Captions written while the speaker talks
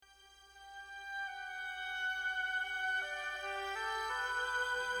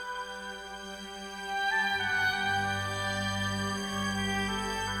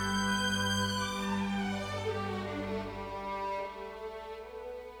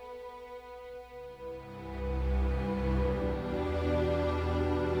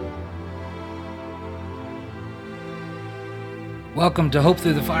Welcome to Hope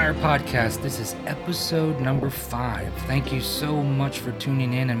Through the Fire podcast. This is episode number 5. Thank you so much for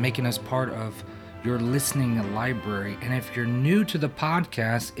tuning in and making us part of your listening library. And if you're new to the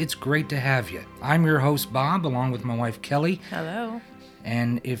podcast, it's great to have you. I'm your host, Bob, along with my wife, Kelly. Hello.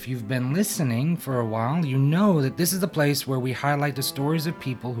 And if you've been listening for a while, you know that this is the place where we highlight the stories of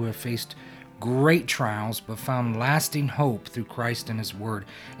people who have faced great trials but found lasting hope through Christ and His Word.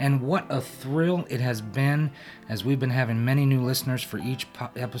 And what a thrill it has been as we've been having many new listeners for each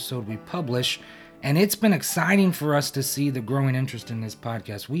episode we publish. And it's been exciting for us to see the growing interest in this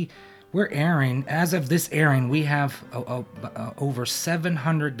podcast. We're airing, as of this airing, we have over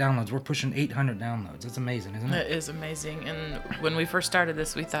 700 downloads. We're pushing 800 downloads. It's amazing, isn't it? It is amazing. And when we first started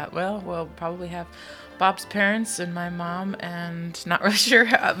this, we thought, well, we'll probably have Bob's parents and my mom, and not really sure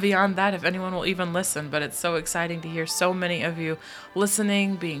beyond that if anyone will even listen. But it's so exciting to hear so many of you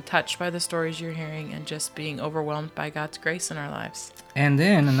listening, being touched by the stories you're hearing, and just being overwhelmed by God's grace in our lives. And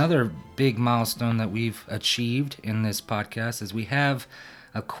then another big milestone that we've achieved in this podcast is we have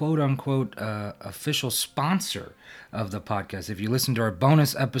a quote-unquote official sponsor of the podcast. If you listened to our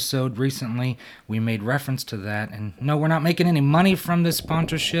bonus episode recently, we made reference to that. And no, we're not making any money from this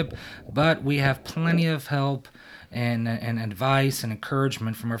sponsorship, but we have plenty of help and advice and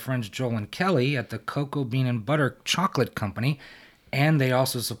encouragement from our friends Joel and Kelly at the Cocoa Bean and Butter Chocolate Company. And they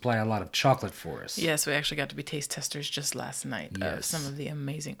also supply a lot of chocolate for us. Yes, we actually got to be taste testers just last night. Yes. Some of the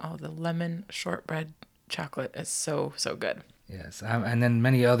amazing, the lemon shortbread chocolate is so good. Yes, and then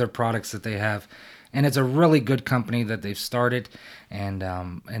many other products that they have, and it's a really good company that they've started, and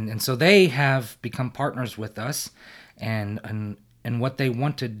so they have become partners with us, and what they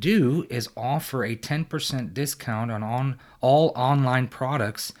want to do is offer a 10% discount on all online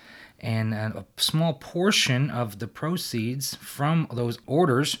products, and a small portion of the proceeds from those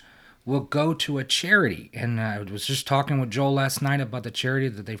orders will go to a charity. And I was just talking with Joel last night about the charity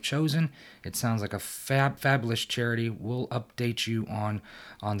that they've chosen. It sounds like a fabulous charity. We'll update you on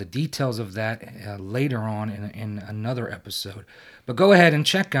the details of that later on in another episode. But go ahead and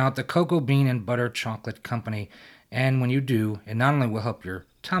check out the Cocoa Bean and Butter Chocolate Company. And when you do, it not only will help your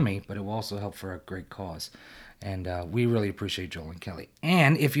tummy, but it will also help for a great cause. And we really appreciate Joel and Kelly.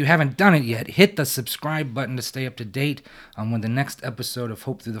 And if you haven't done it yet, hit the subscribe button to stay up to date on when the next episode of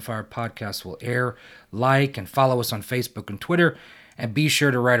Hope Through the Fire podcast will air. Like and follow us on Facebook and Twitter. And be sure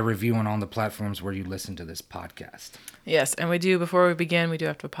to write a review on all the platforms where you listen to this podcast. Yes, and before we begin, we do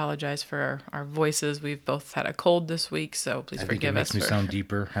have to apologize for our voices. We've both had a cold this week, so please forgive us. It makes me sound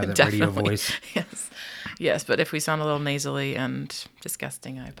deeper, have that radio voice. Yes, but if we sound a little nasally and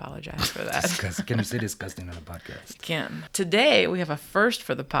disgusting, I apologize for that. Can you say disgusting on a podcast? Can. Today, we have a first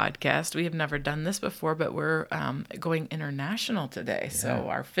for the podcast. We have never done this before, but we're going international today. Yeah. So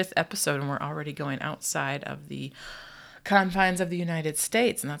our 5th episode, and we're already going outside of the confines of the United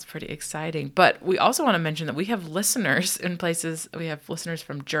States, and that's pretty exciting. But we also want to mention that we have listeners in places. We have listeners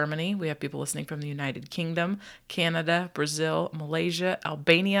from Germany. We have people listening from the United Kingdom, Canada, Brazil, Malaysia,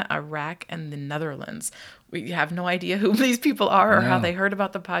 Albania, Iraq, and the Netherlands. We have no idea who these people are or how they heard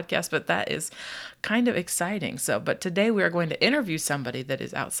about the podcast, but that is kind of exciting. But today we are going to interview somebody that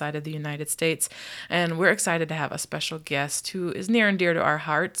is outside of the United States, and we're excited to have a special guest who is near and dear to our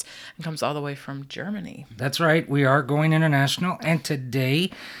hearts and comes all the way from Germany. That's right. We are going international, and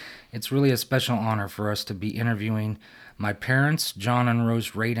today it's really a special honor for us to be interviewing my parents, John and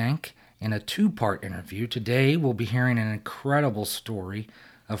Rose Radank, in a 2-part interview. Today we'll be hearing an incredible story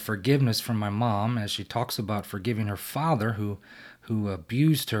of forgiveness from my mom as she talks about forgiving her father who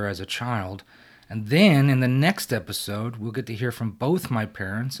abused her as a child. And then in the next episode, we'll get to hear from both my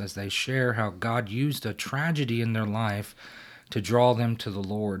parents as they share how God used a tragedy in their life to draw them to the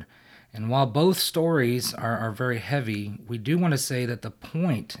Lord. And while both stories are very heavy, we do want to say that the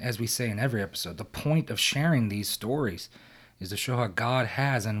point, as we say in every episode, the point of sharing these stories is to show how God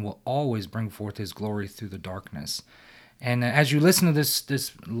has and will always bring forth His glory through the darkness. And as you listen to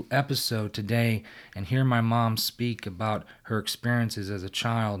this episode today and hear my mom speak about her experiences as a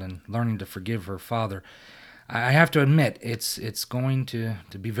child and learning to forgive her father, I have to admit it's going to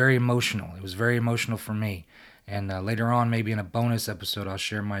be very emotional. It was very emotional for me. And later on, maybe in a bonus episode, I'll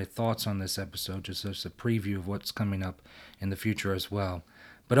share my thoughts on this episode, just as a preview of what's coming up in the future as well.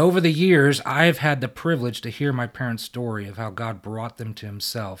 But over the years, I've had the privilege to hear my parents' story of how God brought them to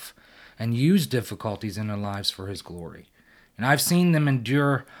Himself and used difficulties in their lives for His glory. And I've seen them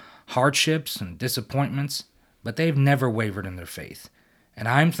endure hardships and disappointments, but they've never wavered in their faith. And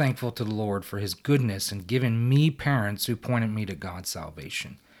I'm thankful to the Lord for His goodness in giving me parents who pointed me to God's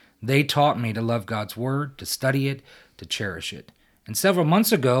salvation. They taught me to love God's Word, to study it, to cherish it. And several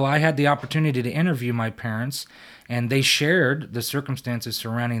months ago, I had the opportunity to interview my parents, and they shared the circumstances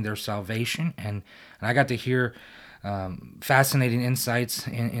surrounding their salvation, and I got to hear fascinating insights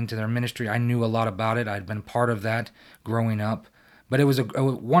into their ministry. I knew a lot about it. I'd been part of that growing up. But it was a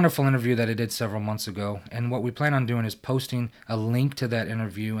wonderful interview that I did several months ago. And what we plan on doing is posting a link to that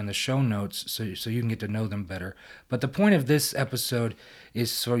interview in the show notes so you can get to know them better. But the point of this episode is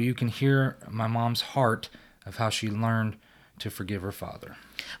so you can hear my mom's heart of how she learned to forgive her father.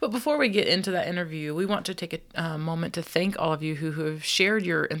 But before we get into that interview, we want to take a moment to thank all of you who have shared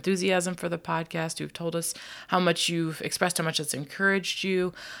your enthusiasm for the podcast, who've told us how much you've expressed, how much it's encouraged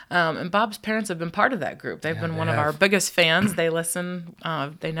you. And Bob's parents have been part of that group. They've been one of our biggest fans. They listen.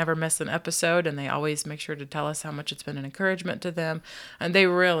 They never miss an episode, and they always make sure to tell us how much it's been an encouragement to them. And they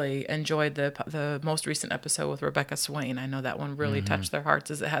really enjoyed the most recent episode with Rebecca Swain. I know that one really touched their hearts,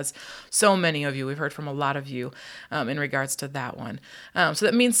 as it has so many of you. We've heard from a lot of you in regards to that one. So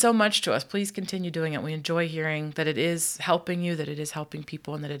that means so much to us. Please continue doing it. We enjoy hearing that it is helping you, that it is helping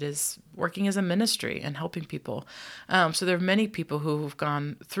people, and that it is working as a ministry and helping people. So there are many people who have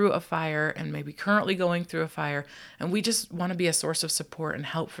gone through a fire and maybe currently going through a fire, and we just want to be a source of support and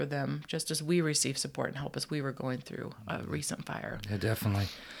help for them, just as we receive support and help as we were going through a recent fire. Yeah, definitely.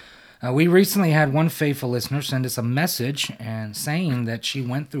 We recently had one faithful listener send us a message and saying that she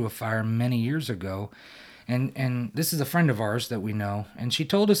went through a fire many years ago. And this is a friend of ours that we know, and she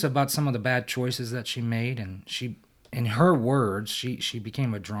told us about some of the bad choices that she made, and she, in her words, she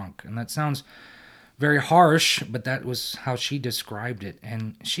became a drunk. And that sounds very harsh, but that was how she described it.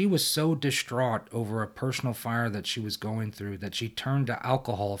 And she was so distraught over a personal fire that she was going through that she turned to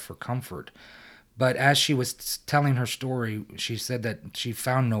alcohol for comfort. But as she was telling her story, she said that she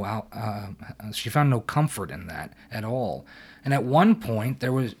found no comfort in that at all. And at one point,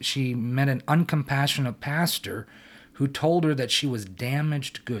 she met an uncompassionate pastor who told her that she was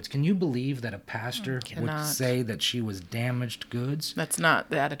damaged goods. Can you believe that a pastor would say that she was damaged goods? That's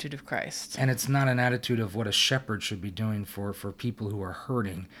not the attitude of Christ. And it's not an attitude of what a shepherd should be doing for people who are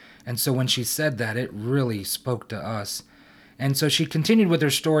hurting. And so when she said that, it really spoke to us. And so she continued with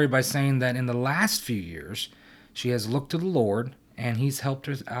her story by saying that in the last few years, she has looked to the Lord, and He's helped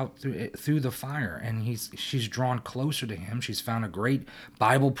her out through the fire, and she's drawn closer to Him. She's found a great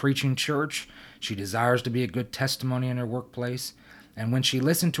Bible-preaching church. She desires to be a good testimony in her workplace. And when she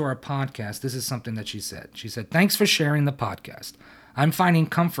listened to our podcast, this is something that she said. She said, "Thanks for sharing the podcast. I'm finding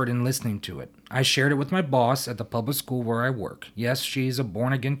comfort in listening to it. I shared it with my boss at the public school where I work. Yes, she is a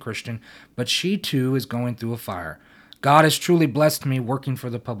born-again Christian, but she too is going through a fire. God has truly blessed me working for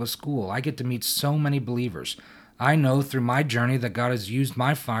the public school. I get to meet so many believers. I know through my journey that God has used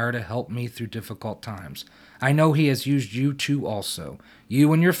my fire to help me through difficult times. I know He has used you too also.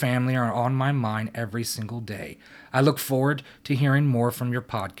 You and your family are on my mind every single day. I look forward to hearing more from your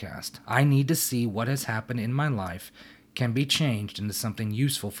podcast. I need to see what has happened in my life can be changed into something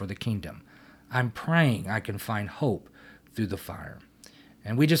useful for the kingdom. I'm praying I can find hope through the fire."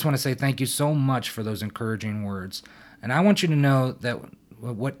 And we just want to say thank you so much for those encouraging words. And I want you to know that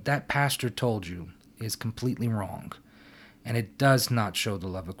what that pastor told you is completely wrong. And it does not show the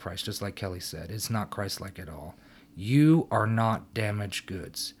love of Christ, just like Kelly said. It's not Christ-like at all. You are not damaged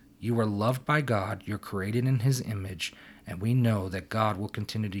goods. You are loved by God. You're created in His image. And we know that God will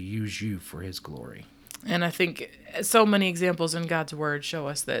continue to use you for His glory. And I think so many examples in God's word show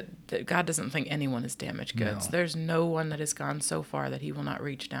us that God doesn't think anyone is damaged goods. No. There's no one that has gone so far that He will not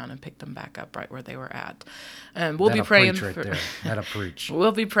reach down and pick them back up right where they were at. And we'll be praying for there. That'll preach.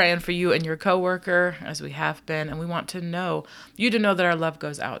 We'll be praying for you and your coworker, as we have been, and we want to know that our love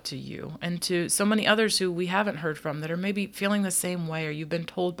goes out to you and to so many others who we haven't heard from that are maybe feeling the same way, or you've been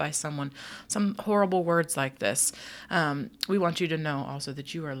told by someone some horrible words like this. We want you to know also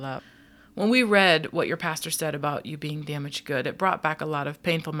that you are loved. When we read what your pastor said about you being damaged good, it brought back a lot of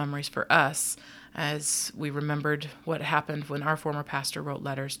painful memories for us as we remembered what happened when our former pastor wrote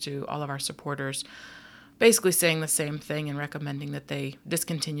letters to all of our supporters, basically saying the same thing and recommending that they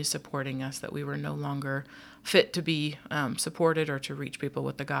discontinue supporting us, that we were no longer fit to be supported or to reach people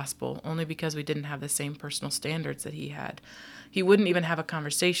with the gospel, only because we didn't have the same personal standards that he had. He wouldn't even have a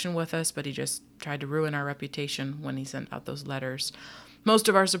conversation with us, but he just tried to ruin our reputation when he sent out those letters. Most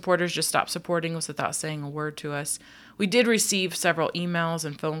of our supporters just stopped supporting us without saying a word to us. We did receive several emails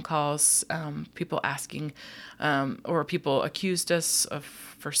and phone calls, people asking, or people accused us of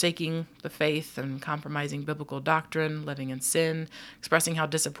forsaking the faith and compromising biblical doctrine, living in sin, expressing how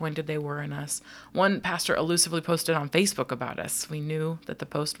disappointed they were in us. One pastor elusively posted on Facebook about us. We knew that the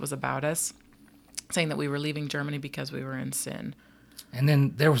post was about us, saying that we were leaving Germany because we were in sin. And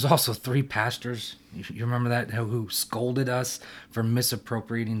then there was also 3 pastors. You remember that who scolded us for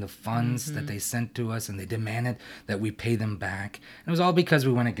misappropriating the funds that they sent to us, and they demanded that we pay them back. And it was all because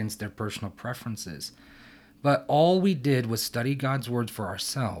we went against their personal preferences. But all we did was study God's word for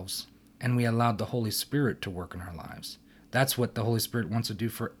ourselves, and we allowed the Holy Spirit to work in our lives. That's what the Holy Spirit wants to do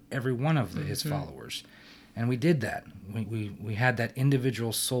for every one of his followers. And we did that. We had that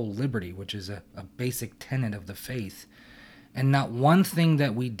individual soul liberty, which is a basic tenet of the faith. And not one thing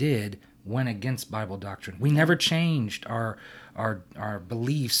that we did went against Bible doctrine. We never changed our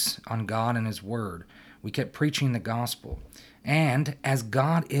beliefs on God and his word. We kept preaching the gospel. And as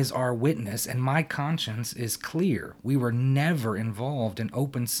God is our witness, and my conscience is clear, we were never involved in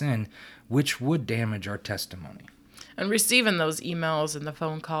open sin, which would damage our testimony. And receiving those emails and the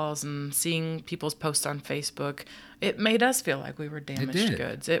phone calls and seeing people's posts on Facebook, it made us feel like we were damaged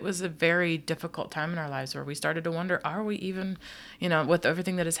goods. It was a very difficult time in our lives where we started to wonder, are we even, with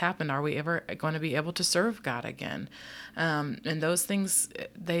everything that has happened, are we ever going to be able to serve God again? And those things,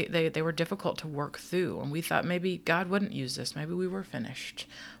 they were difficult to work through. And we thought maybe God wouldn't use this. Maybe we were finished.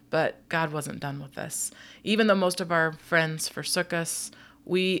 But God wasn't done with us. Even though most of our friends forsook us,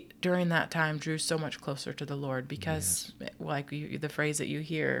 we, during that time, drew so much closer to the Lord because, like the phrase that you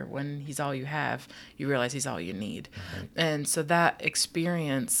hear, when he's all you have, you realize he's all you need. Right. And so that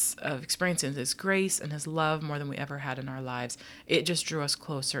experience of experiencing his grace and his love more than we ever had in our lives, it just drew us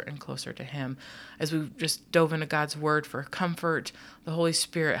closer and closer to him. As we just dove into God's word for comfort, the Holy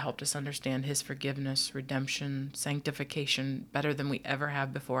Spirit helped us understand his forgiveness, redemption, sanctification better than we ever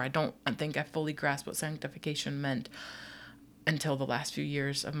have before. I don't think I fully grasped what sanctification meant until the last few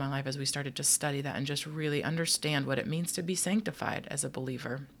years of my life as we started to study that and just really understand what it means to be sanctified as a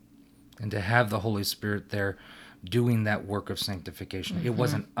believer. And to have the Holy Spirit there doing that work of sanctification. It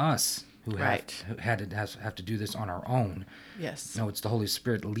wasn't us who have to do this on our own. Yes. No, it's the Holy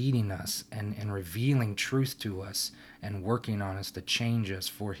Spirit leading us and revealing truth to us and working on us to change us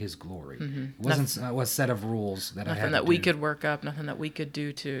for his glory. It wasn't a set of rules that I had to do. Nothing that we could work up, nothing that we could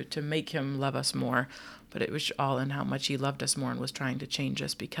do to make him love us more. But it was all in how much he loved us more and was trying to change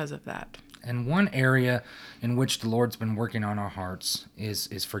us because of that. And one area in which the Lord's been working on our hearts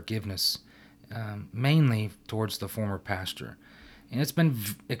is forgiveness, mainly towards the former pastor. And it's been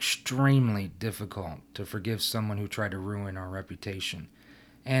extremely difficult to forgive someone who tried to ruin our reputation.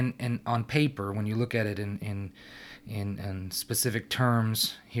 And on paper, when you look at it in specific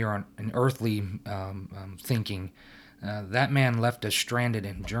terms here in earthly thinking, that man left us stranded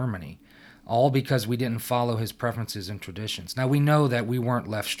in Germany, all because we didn't follow his preferences and traditions. Now, we know that we weren't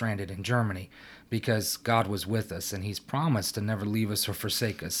left stranded in Germany because God was with us, and he's promised to never leave us or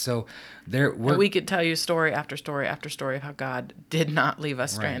forsake us. So we could tell you story after story after story of how God did not leave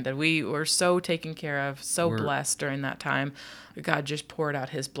us stranded. We were so taken care of, so blessed during that time. God just poured out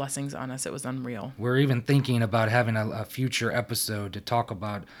his blessings on us. It was unreal. We're even thinking about having a future episode to talk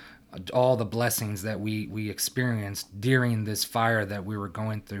about all the blessings that we experienced during this fire that we were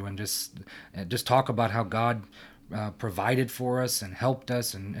going through, and just talk about how God provided for us and helped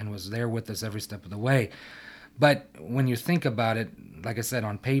us and was there with us every step of the way. But when you think about it, like I said,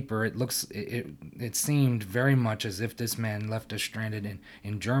 on paper, it seemed very much as if this man left us stranded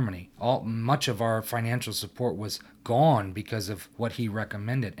in Germany. Much of our financial support was gone because of what he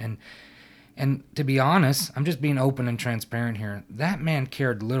recommended. And to be honest, I'm just being open and transparent here. That man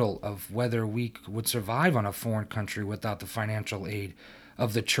cared little of whether we would survive on a foreign country without the financial aid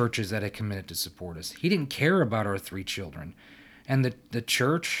of the churches that had committed to support us. He didn't care about our 3 children. And the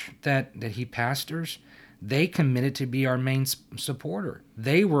church that he pastors, they committed to be our main supporter.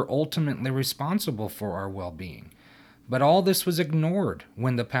 They were ultimately responsible for our well-being. But all this was ignored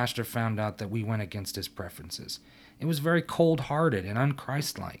when the pastor found out that we went against his preferences. It was very cold-hearted and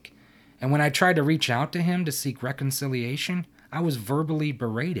un-Christ-like. And when I tried to reach out to him to seek reconciliation, I was verbally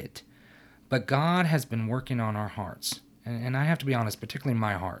berated. But God has been working on our hearts. And I have to be honest, particularly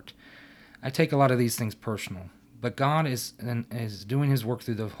my heart. I take a lot of these things personal. But God is doing his work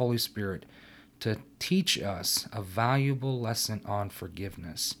through the Holy Spirit to teach us a valuable lesson on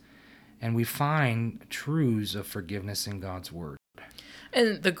forgiveness. And we find truths of forgiveness in God's word.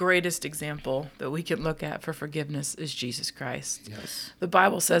 And the greatest example that we can look at for forgiveness is Jesus Christ. Yes. The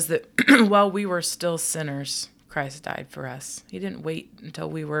Bible says that while we were still sinners, Christ died for us. He didn't wait until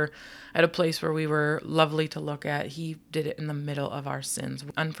we were at a place where we were lovely to look at. He did it in the middle of our sins,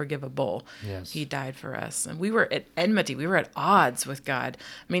 unforgivable. Yes. He died for us. And we were at enmity. We were at odds with God,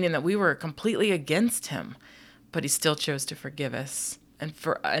 meaning that we were completely against him. But he still chose to forgive us.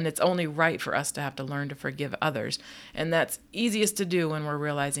 and it's only right for us to have to learn to forgive others. And that's easiest to do when we're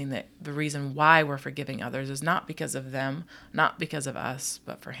realizing that the reason why we're forgiving others is not because of them, not because of us,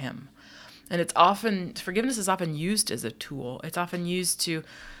 but for him. And forgiveness is often used as a tool. It's often used to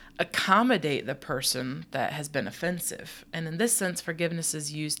accommodate the person that has been offensive. And in this sense, forgiveness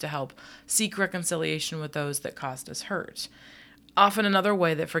is used to help seek reconciliation with those that caused us hurt. Often another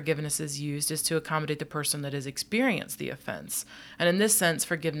way that forgiveness is used is to accommodate the person that has experienced the offense. And in this sense,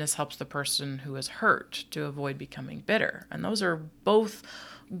 forgiveness helps the person who is hurt to avoid becoming bitter. And those are both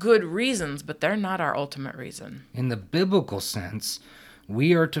good reasons, but they're not our ultimate reason. In the biblical sense,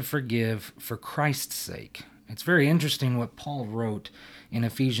 we are to forgive for Christ's sake. It's very interesting what Paul wrote in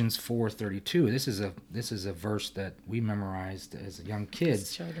Ephesians 4:32. This is a verse that we memorized as young kids.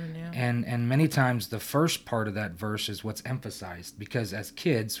 As children, yeah. And many times the first part of that verse is what's emphasized, because as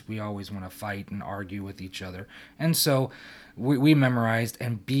kids we always want to fight and argue with each other. And so we memorized,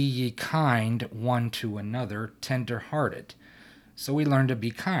 and be ye kind one to another, tender-hearted. So we learn to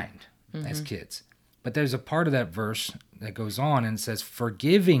be kind as kids. But there's a part of that verse that goes on and says,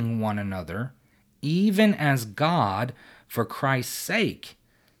 forgiving one another, even as God, for Christ's sake,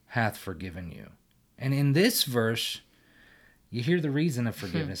 hath forgiven you. And in this verse, you hear the reason of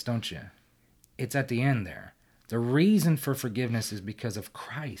forgiveness, don't you? It's at the end there. The reason for forgiveness is because of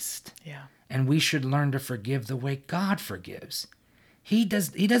Christ. Yeah. And we should learn to forgive the way God forgives. He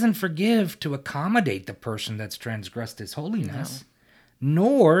doesn't forgive to accommodate the person that's transgressed his holiness. No.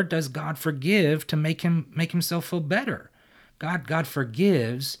 Nor does God forgive to make himself feel better. God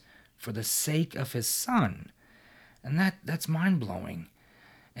forgives for the sake of his Son. And that's mind-blowing.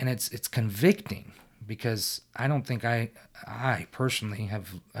 And it's convicting, because I don't think I personally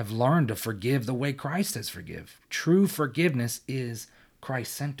have learned to forgive the way Christ has forgive. True forgiveness is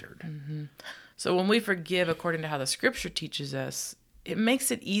Christ-centered. Mm-hmm. So when we forgive according to how the Scripture teaches us, it makes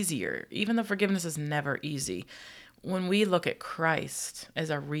it easier, even though forgiveness is never easy. When we look at Christ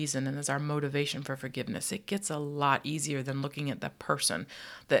as our reason and as our motivation for forgiveness, it gets a lot easier than looking at the person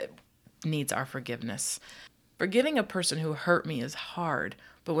that needs our forgiveness. Forgiving a person who hurt me is hard,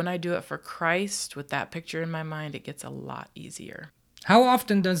 but when I do it for Christ with that picture in my mind, it gets a lot easier. How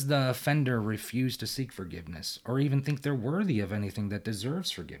often does the offender refuse to seek forgiveness, or even think they're worthy of anything that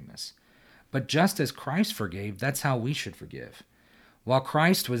deserves forgiveness? But just as Christ forgave, that's how we should forgive. While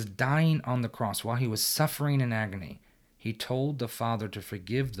Christ was dying on the cross, while he was suffering in agony, he told the Father to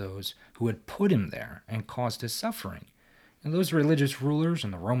forgive those who had put him there and caused his suffering. And those religious rulers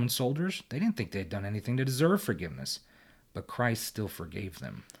and the Roman soldiers, they didn't think they'd done anything to deserve forgiveness, but Christ still forgave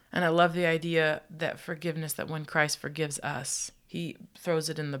them. And I love the idea that forgiveness, that when Christ forgives us, he throws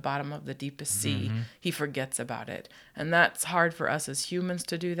it in the bottom of the deepest sea. Mm-hmm. He forgets about it. And that's hard for us as humans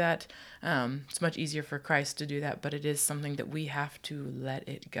to do that. It's much easier for Christ to do that, but it is something that we have to let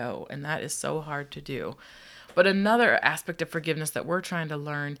it go. And that is so hard to do. But another aspect of forgiveness that we're trying to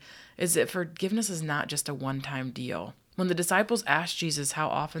learn is that forgiveness is not just a one-time deal. When the disciples asked Jesus how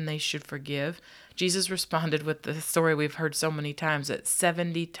often they should forgive, Jesus responded with the story we've heard so many times, at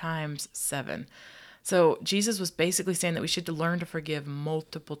 70 times 7. So Jesus was basically saying that we should learn to forgive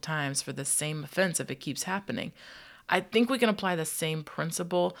multiple times for the same offense if it keeps happening. I think we can apply the same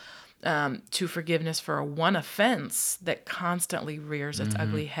principle to forgiveness for a one offense that constantly rears its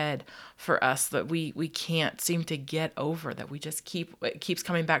ugly head for us, that we can't seem to get over, that we just it keeps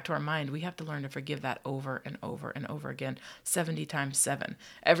coming back to our mind. We have to learn to forgive that over and over and over again, 70 times 7.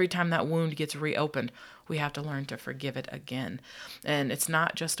 Every time that wound gets reopened, we have to learn to forgive it again. And it's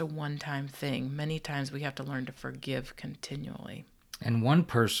not just a one-time thing. Many times we have to learn to forgive continually. And one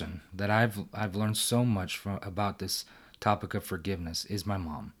person that I've learned so much about this topic of forgiveness is my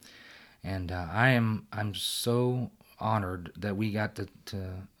mom. And I'm so honored that we got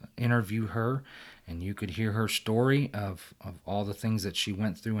to interview her, and you could hear her story of all the things that she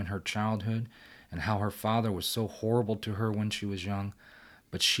went through in her childhood and how her father was so horrible to her when she was young,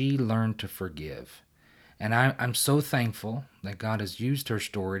 but she learned to forgive. And I'm so thankful that God has used her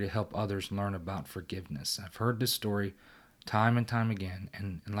story to help others learn about forgiveness. I've heard this story time and time again,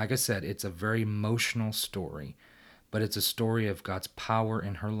 and like I said, it's a very emotional story, but it's a story of God's power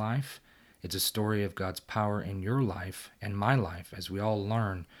in her life. It's a story of God's power in your life and my life as we all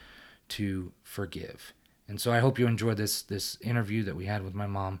learn to forgive. And so I hope you enjoyed this interview that we had with my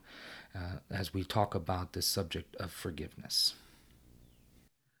mom as we talk about this subject of forgiveness.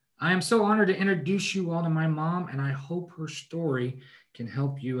 I am so honored to introduce you all to my mom, and I hope her story can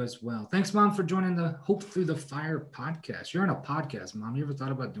help you as well. Thanks, Mom, for joining the Hope Through the Fire podcast. You're on a podcast, Mom. You ever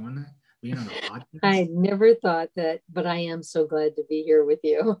thought about doing that? Being on a podcast? I never thought that, but I am so glad to be here with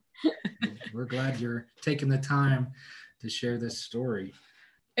you. We're glad you're taking the time to share this story.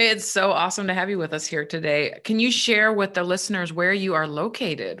 It's so awesome to have you with us here today. Can you share with the listeners where you are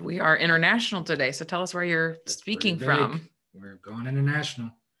located? We are international today, so tell us where you're speaking from. We're going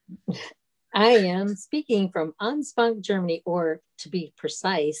international. I am speaking from Ansbach, Germany, or to be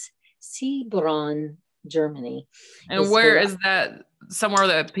precise, Seebronn, Germany. And where is that? Somewhere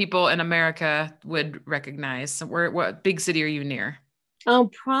that people in America would recognize. What big city are you near?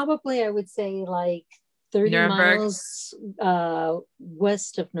 Probably I would say like 30 Nuremberg? miles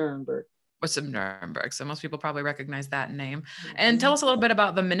west of Nuremberg. West of Nuremberg. So most people probably recognize that name. And tell us a little bit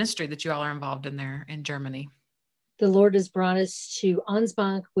about the ministry that you all are involved in there in Germany. The Lord has brought us to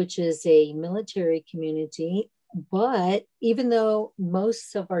Ansbach, which is a military community. But even though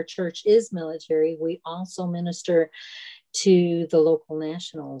most of our church is military, we also minister to the local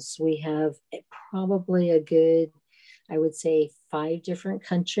nationals. We have probably a good, I would say, 5 different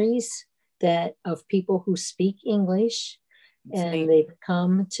countries that of people who speak English, and they've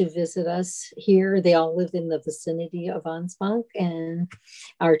come to visit us here. They all live in the vicinity of Ansbach, and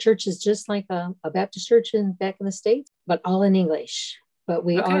our church is just like a Baptist church back in the States, but all in English. But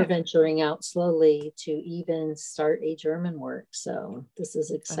we are venturing out slowly to even start a German work. So this is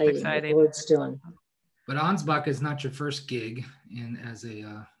exciting. What the Lord's doing. But Ansbach is not your first gig as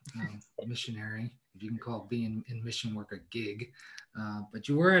a missionary, if you can call being in mission work a gig. But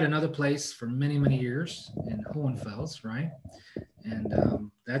you were at another place for many, many years in Hohenfels, right?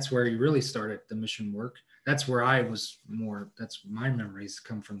 And that's where you really started the mission work. That's where I was that's my memories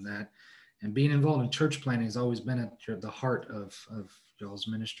come from that. And being involved in church planting has always been at the heart of y'all's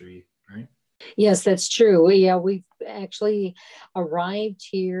ministry, right? Yes, that's true. We've actually arrived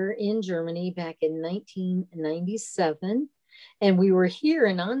here in Germany back in 1997. And we were here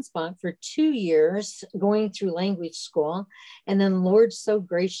in Ansbach for 2 years going through language school. And then Lord so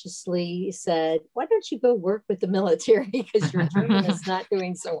graciously said, why don't you go work with the military, because your German is not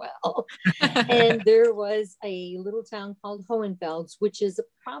doing so well. And there was a little town called Hohenfels, which is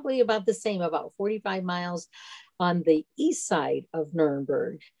probably about the same, about 45 miles on the east side of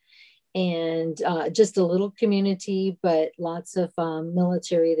Nuremberg. And just a little community, but lots of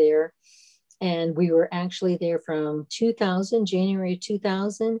military there. And we were actually there from January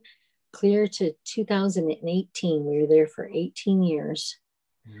 2000, clear to 2018. We were there for 18 years.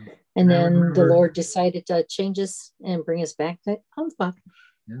 Yeah. And then the Lord decided to change us and bring us back to Ansbach.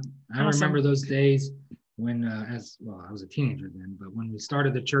 Yeah, I remember those days when, I was a teenager then, but when we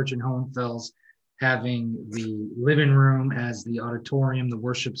started the church in Hohenfels, having the living room as the auditorium, the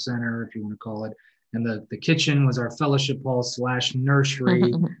worship center, if you want to call it, and the kitchen was our fellowship hall /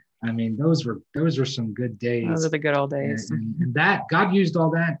 nursery. I mean, those were some good days. Those are the good old days. And that God used all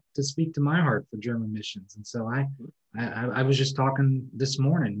that to speak to my heart for German missions. And so I was just talking this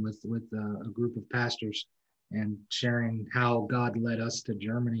morning with a group of pastors and sharing how God led us to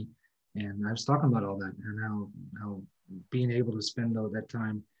Germany. And I was talking about all that and how being able to spend all that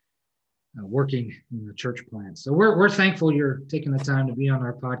time working in the church plant. So we're thankful you're taking the time to be on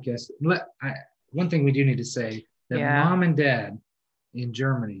our podcast. One thing we do need to say that Mom and Dad in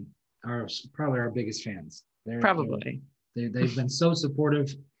Germany are probably our biggest fans. They've been so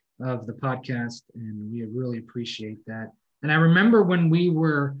supportive of the podcast, and we really appreciate that. And I remember when we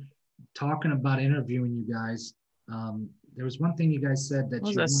were talking about interviewing you guys, there was one thing you guys said that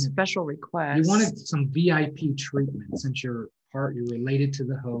you wanted, special request. You wanted some VIP treatment since you're related to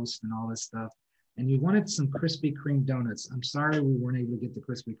the host and all this stuff. And you wanted some Krispy Kreme donuts. I'm sorry we weren't able to get the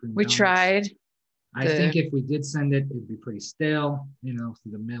Krispy Kreme donuts. We tried. I think if we did send it, it'd be pretty stale, through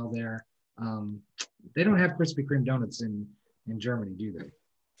the mail there. They don't have Krispy Kreme donuts in Germany, do they?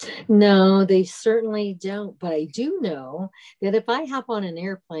 No, they certainly don't. But I do know that if I hop on an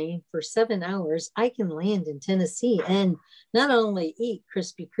airplane for 7 hours, I can land in Tennessee and not only eat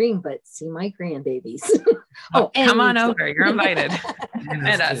Krispy Kreme, but see my grandbabies. Come on over. You're invited.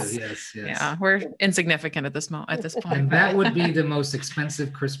 And us. Yes. Yeah, we're insignificant at this point. And that would be the most expensive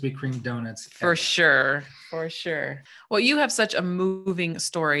Krispy Kreme donuts ever. For sure. Well, you have such a moving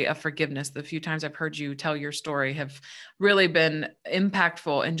story of forgiveness. The few times I've heard you tell your story have really been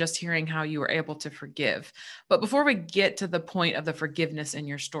impactful in just hearing how you were able to forgive. But before we get to the point of the forgiveness in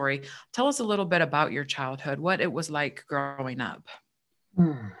your story, tell us a little bit about your childhood, what it was like growing up.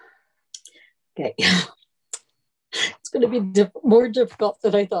 Okay. It's going to be more difficult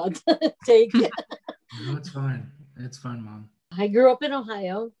than I thought to take. No, it's fine. It's fine, Mom. I grew up in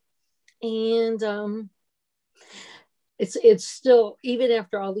Ohio, and it's still, even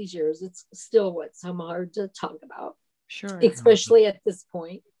after all these years, it's still some hard to talk about. Sure. Especially at this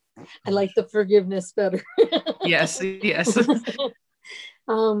point. I like the forgiveness better. Yes.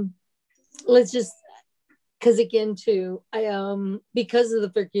 because again, too, I because of the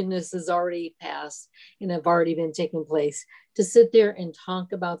forgiveness has already passed and have already been taking place, to sit there and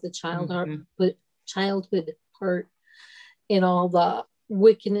talk about the childhood part and all the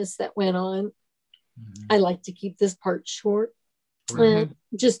wickedness that went on. I like to keep this part short.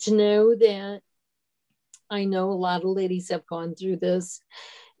 Just to know that I know a lot of ladies have gone through this,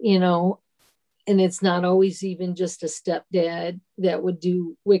 and it's not always even just a stepdad that would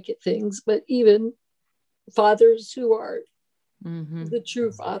do wicked things, but even fathers who are the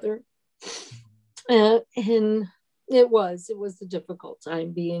true father. And it was a difficult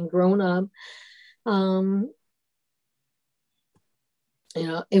time being grown up.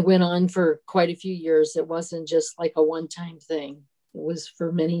 It went on for quite a few years. It wasn't just like a one-time thing. It was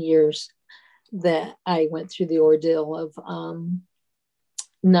for many years that I went through the ordeal of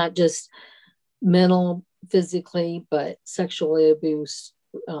not just mental, physically, but sexual abuse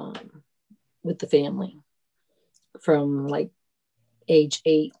with the family from like age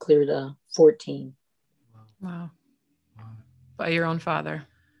 8 clear to 14. Wow. By your own father.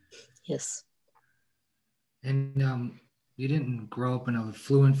 Yes. And you didn't grow up in a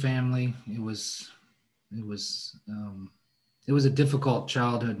fluent family. It was a difficult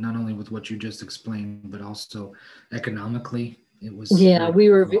childhood, not only with what you just explained, but also economically. It was we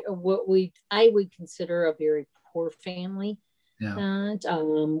were what I would consider a very poor family. Yeah. And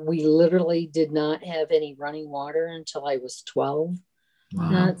we literally did not have any running water until I was 12.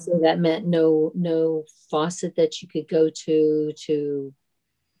 Wow. So that meant no faucet that you could go to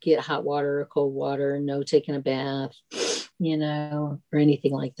get hot water or cold water, no taking a bath, or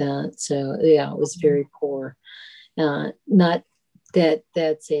anything like that. So yeah, it was very poor. Not that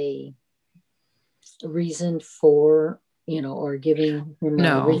that's a reason for, or giving him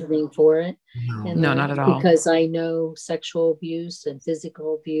a reasoning for it. No, not at all. Because I know sexual abuse and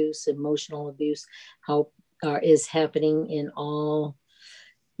physical abuse, emotional abuse, is happening in all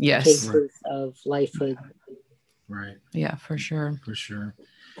cases of lifehood. Right. Yeah, for sure. For sure.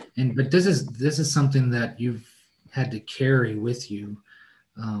 But this is something that you've had to carry with you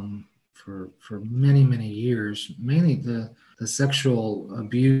for many, many years. Mainly the sexual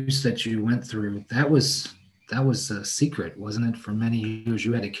abuse that you went through. That was a secret, wasn't it? For many years,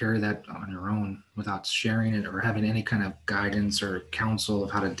 you had to carry that on your own without sharing it or having any kind of guidance or counsel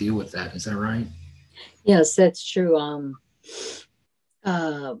of how to deal with that. Is that right? Yes, that's true.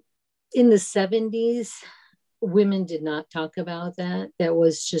 In the 70s, women did not talk about that. That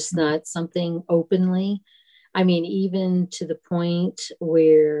was just not something openly. I mean, even to the point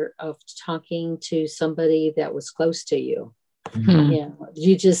of talking to somebody that was close to you. Yeah,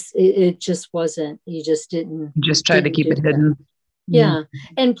 it just wasn't, you just didn't. You just tried to keep it hidden. Yeah.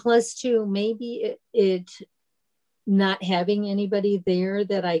 And plus too, maybe it not having anybody there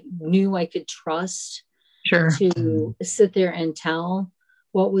that I knew I could trust to sit there and tell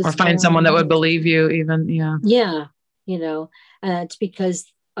what was, or find someone that would believe you even. Yeah. It's because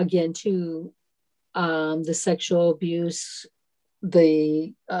again, too, the sexual abuse,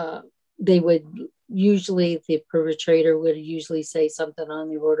 they would usually, the perpetrator would usually say something on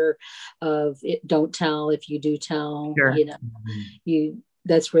the order of don't tell. If you do tell,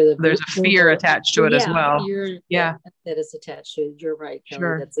 that's where there's a fear attached to it as well. That is attached to it. You're right,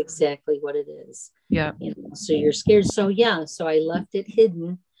 Kelly. That's exactly what it is. Yeah. So you're scared. So I left it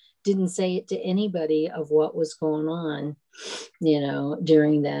hidden, didn't say it to anybody of what was going on,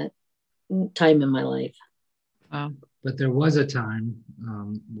 during that time in my life. Wow. But there was a time,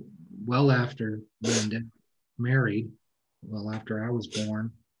 well after me and Dad married, well after I was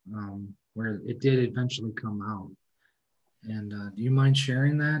born, where it did eventually come out. And do you mind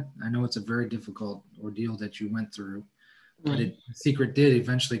sharing that? I know it's a very difficult ordeal that you went through, but the secret did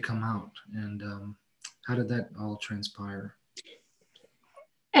eventually come out. And how did that all transpire?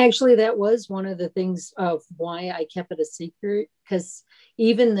 Actually, that was one of the things of why I kept it a secret, because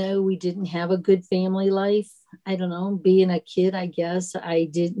even though we didn't have a good family life, I don't know, being a kid, I guess, I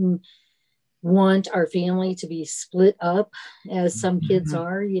didn't want our family to be split up as some kids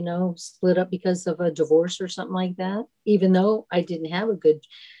are, split up because of a divorce or something like that, even though I didn't have a good,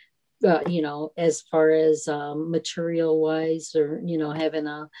 as far as material wise or, having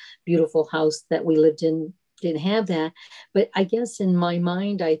a beautiful house that we lived in, didn't have that. But I guess in my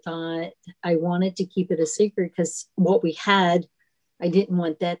mind, I thought I wanted to keep it a secret because what we had, I didn't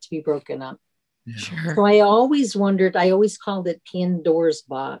want that to be broken up. Yeah. Sure. So I always wondered, I always called it Pandora's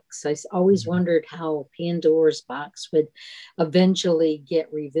box. I always wondered how Pandora's box would eventually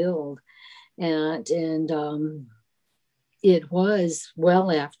get revealed. And it was well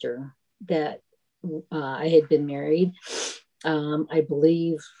after that I had been married. I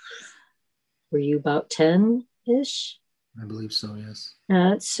believe were you about 10-ish? I believe so, yes.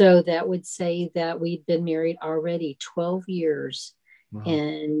 So that would say that we'd been married already 12 years. Wow.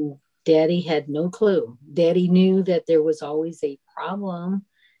 And Daddy had no clue. Daddy knew that there was always a problem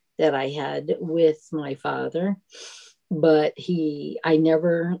that I had with my father, but I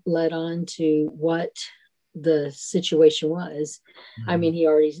never let on to what the situation was. I mean, he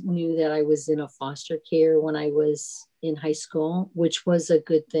already knew that I was in a foster care when I was in high school, which was a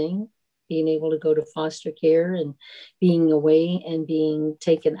good thing, being able to go to foster care and being away and being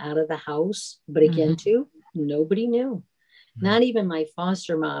taken out of the house. But again, too, nobody knew. Not even my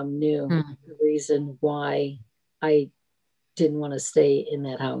foster mom knew the reason why I didn't want to stay in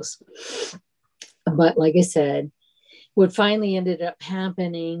that house. But like I said, what finally ended up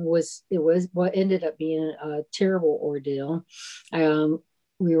happening was what ended up being a terrible ordeal.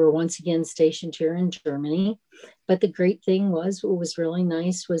 We were once again stationed here in Germany. But the great thing was, what was really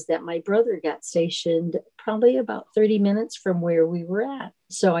nice was that my brother got stationed probably about 30 minutes from where we were at.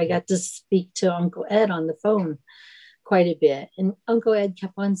 So I got to speak to Uncle Ed on the phone quite a bit. And Uncle Ed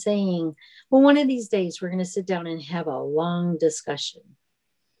kept on saying, well, one of these days we're going to sit down and have a long discussion.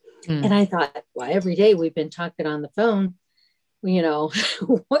 And I thought, well, every day we've been talking on the phone,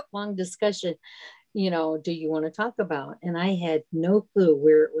 what long discussion, do you want to talk about? And I had no clue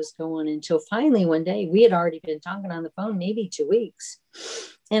where it was going until finally one day we had already been talking on the phone, maybe 2 weeks.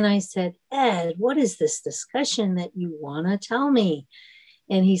 And I said, Ed, what is this discussion that you want to tell me?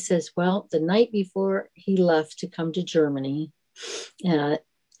 And he says, well, the night before he left to come to Germany,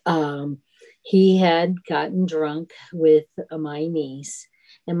 he had gotten drunk with my niece.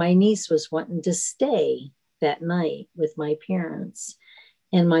 And my niece was wanting to stay that night with my parents.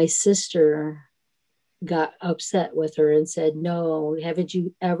 And my sister got upset with her and said, no, haven't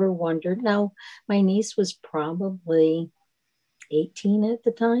you ever wondered? Now, my niece was probably 18 at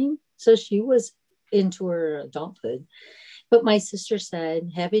the time. So she was into her adulthood. But my sister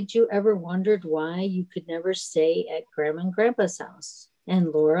said, haven't you ever wondered why you could never stay at Grandma and Grandpa's house?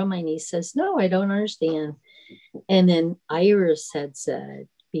 And Laura, my niece, says, no, I don't understand. And then Iris had said,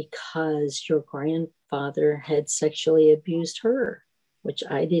 because your grandfather had sexually abused her, which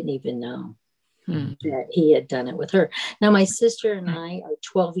I didn't even know that he had done it with her. Now, my sister and I are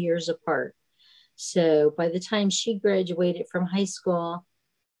 12 years apart. So by the time she graduated from high school,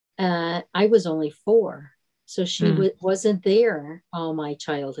 I was only 4. So she wasn't there all my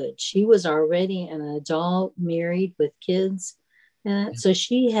childhood. She was already an adult, married with kids. So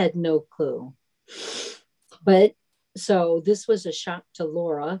she had no clue. But so this was a shock to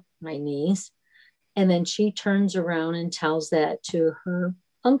Laura, my niece. And then she turns around and tells that to her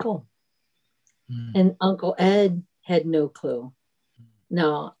uncle. And Uncle Ed had no clue.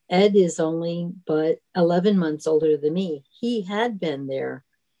 Now, Ed is only but 11 months older than me. He had been there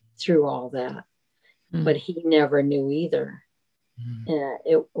through all that, but he never knew either.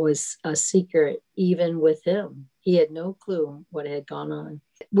 It was a secret, even with him. He had no clue what had gone on.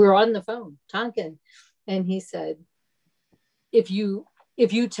 We're on the phone talking, and he said, if you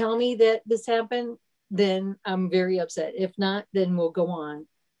tell me that this happened, then I'm very upset. If not, then we'll go on.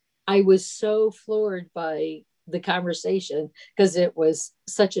 I was so floored by the conversation because it was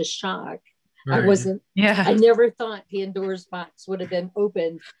such a shock. Right. I never thought Pandora's box would have been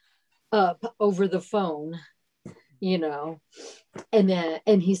opened up over the phone, and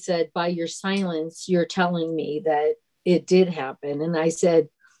he said, by your silence, you're telling me that it did happen. And I said,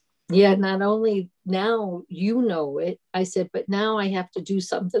 yeah, not only now you know it, I said, but now I have to do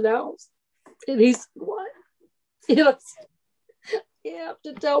something else. And he said, what? You have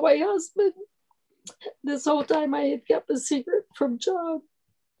to tell my husband. This whole time I had kept a secret from John.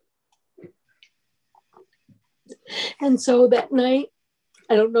 And so that night,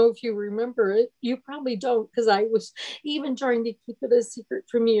 I don't know if you remember it. You probably don't, because I was even trying to keep it a secret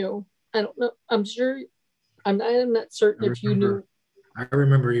from you. I don't know. I'm sure. I'm not certain if you knew. I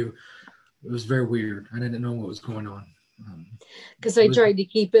remember you. It was very weird. I didn't know what was going on. Because I tried to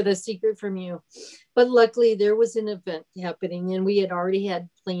keep it a secret from you. But luckily there was an event happening, and we had already had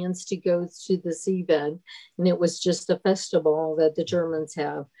plans to go to this event. And it was just a festival that the Germans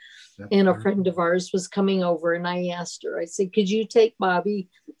have. And a friend of ours was coming over, and I asked her, I said, could you take Bobby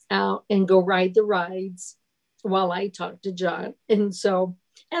out and go ride the rides while I talk to John? And so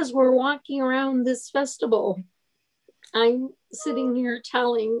as we're walking around this festival, I'm sitting here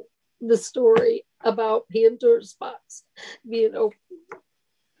telling the story about Pandora's box being open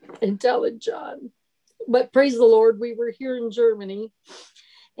and telling John. But praise the Lord, we were here in Germany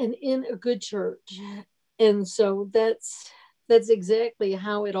and in a good church. And so that's exactly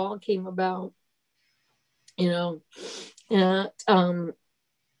how it all came about. And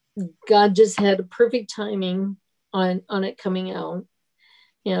God just had a perfect timing on it coming out.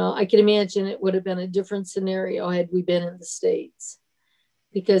 I can imagine it would have been a different scenario had we been in the States,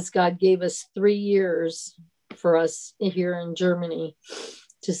 because God gave us 3 years for us here in Germany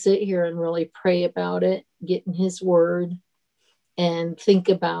to sit here and really pray about it, get in his word, and think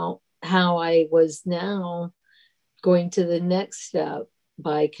about how I was now going to the next step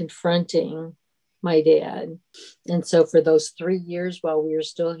by confronting my dad. And so for those 3 years while we were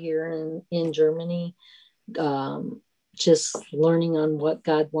still here in Germany, just learning on what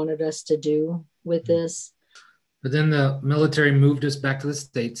God wanted us to do with this. But then the military moved us back to the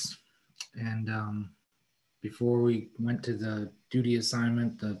States. And before we went to the duty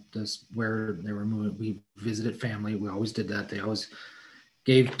assignment, where they were moving, we visited family. We always did that. They always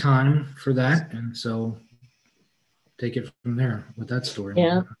gave time for that. And so take it from there with that story.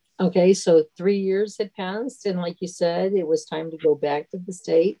 Yeah. Okay. So 3 years had passed. And like you said, it was time to go back to the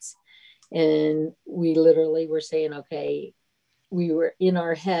States. And we literally were saying, okay, we were in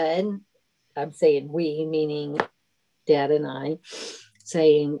our head. I'm saying we, meaning Dad and I,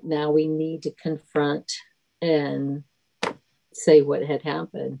 saying now we need to confront and say what had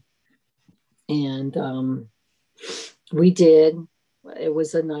happened. And we did. It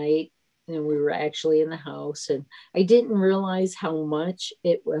was a night, and we were actually in the house, and I didn't realize how much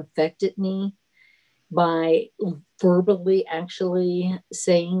it affected me by verbally actually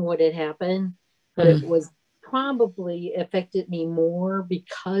saying what had happened, but it was probably affected me more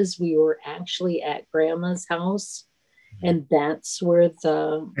because we were actually at Grandma's house, and that's where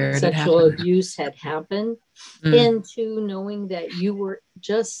the sexual abuse had happened. And to knowing that you were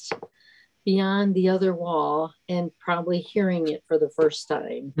just beyond the other wall and probably hearing it for the first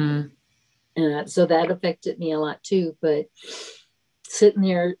time. So that affected me a lot too. But sitting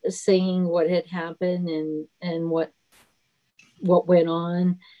there saying what had happened and what went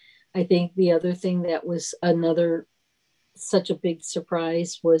on, I think the other thing that was such a big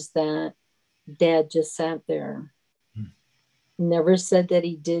surprise was that Dad just sat there. Never said that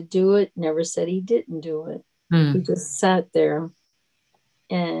he did do it, never said he didn't do it. He just sat there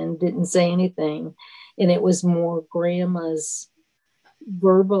and didn't say anything. And it was more Grandma's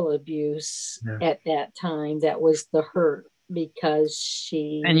verbal abuse at that time that was the hurt, because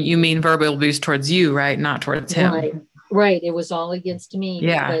she... And you mean verbal abuse towards you, right? Not towards him. Right. It was all against me.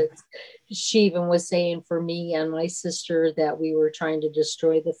 Yeah. Because she even was saying for me and my sister that we were trying to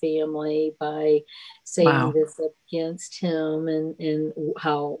destroy the family by saying this against him, and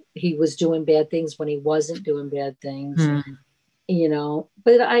how he was doing bad things when he wasn't doing bad things,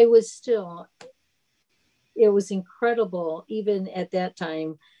 but I was still, it was incredible even at that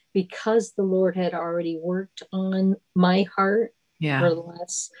time, because the Lord had already worked on my heart for the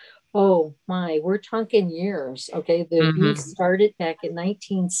last, we're talking years. Okay. The abuse started back in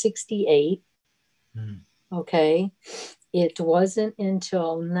 1968. Okay. It wasn't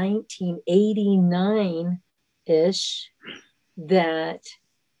until 1989-ish that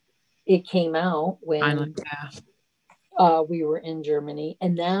it came out, when we were in Germany.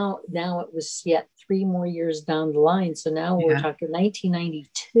 And now it was yet 3 more years down the line. So now we're talking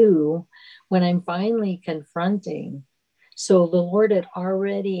 1992 when I'm finally confronting. So the Lord had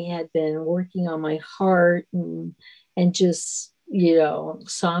been working on my heart and just,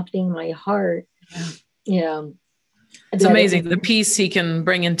 softening my heart. It's amazing the peace he can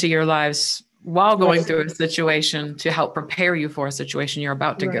bring into your lives while going through a situation to help prepare you for a situation you're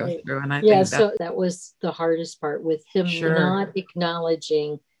about to go through. And I think so that was the hardest part, with him not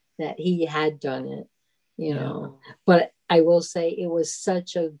acknowledging that he had done it, but I will say it was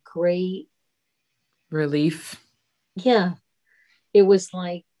such a great relief. Yeah. It was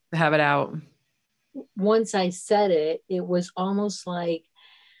like to have it out. Once I said it, it was almost like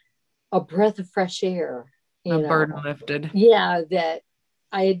a breath of fresh air. A burden lifted. Yeah, that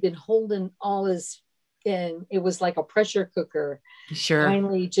I had been holding all this, and it was like a pressure cooker. Sure.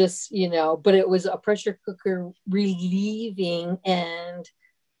 Finally, just, but it was a pressure cooker relieving, and,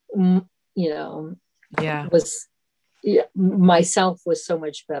 myself was so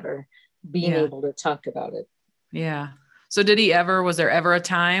much better being able to talk about it. Yeah. So was there ever a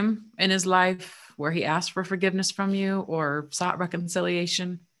time in his life where he asked for forgiveness from you or sought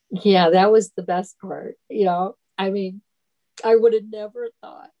reconciliation? Yeah, that was the best part. I mean, I would have never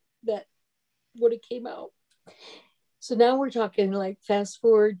thought that would have came out. So now we're talking like fast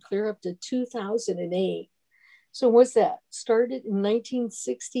forward clear up to 2008. So what's that? Started in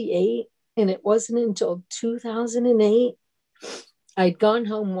 1968, and it wasn't until 2008. I'd gone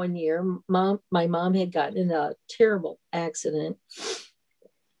home one year. My mom had gotten in a terrible accident,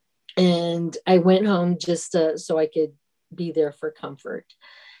 and I went home just so I could be there for comfort.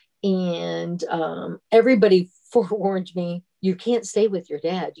 And everybody forewarned me, you can't stay with your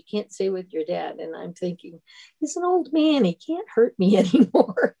dad. You can't stay with your dad. And I'm thinking, he's an old man. He can't hurt me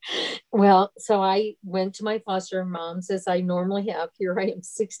anymore. Well, so I went to my foster moms as I normally have. Here I am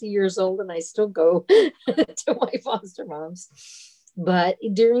 60 years old and I still go to my foster moms. But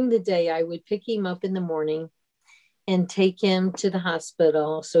during the day, I would pick him up in the morning and take him to the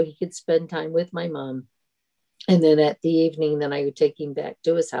hospital so he could spend time with my mom. And then at the evening, then I would take him back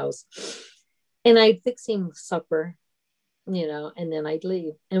to his house and I'd fix him supper, and then I'd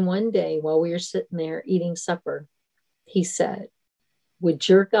leave. And one day while we were sitting there eating supper, he said, would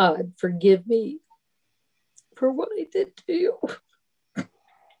your God forgive me for what I did to you?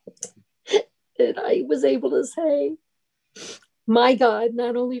 And I was able to say, my God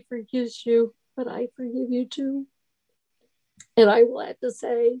not only forgives you, but I forgive you too. And I will have to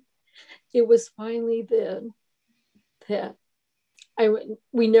say, it was finally then that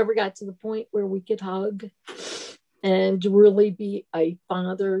we never got to the point where we could hug and really be a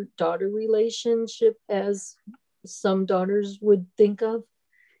father-daughter relationship as some daughters would think of,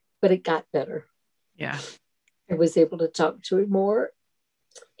 but it got better. Yeah. I was able to talk to him more,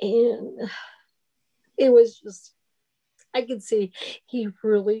 and it was just, I could see he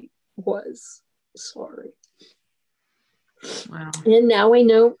really was sorry. Wow. And now I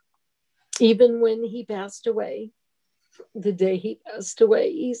know, even when he passed away, the day he passed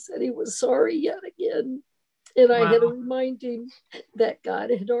away, he said he was sorry yet again. And wow. I had to remind him that God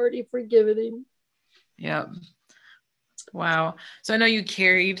had already forgiven him. Yep. Wow. So I know you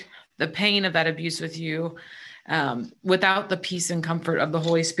carried the pain of that abuse with you without the peace and comfort of the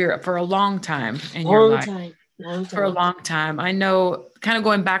Holy Spirit for a long time in your life. Long time. For a long time. I know, kind of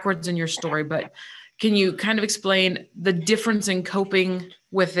going backwards in your story, but can you kind of explain the difference in coping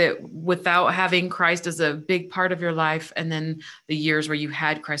with it without having Christ as a big part of your life, and then the years where you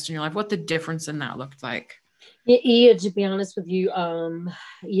had Christ in your life, what the difference in that looked like? Yeah, to be honest with you,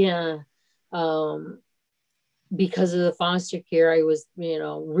 because of the foster care, I was,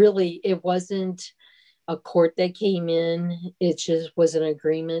 really, it wasn't a court that came in. It just was an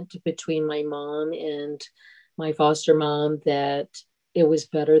agreement between my mom and my foster mom that it was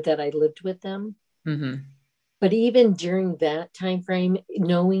better that I lived with them. Mm-hmm. But even during that time frame,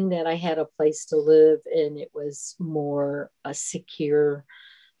 knowing that I had a place to live and it was more a secure,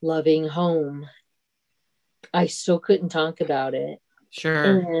 loving home, I still couldn't talk about it. Sure.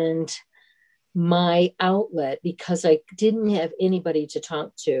 And my outlet, because I didn't have anybody to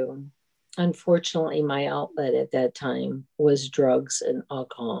talk to, unfortunately, my outlet at that time was drugs and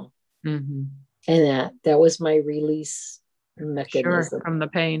alcohol. Mm-hmm. And that was my release mechanism. Sure, from the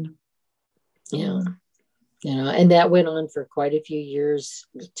pain. Yeah. And that went on for quite a few years,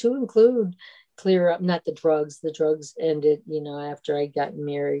 to include clear up, not the drugs. The drugs ended, after I got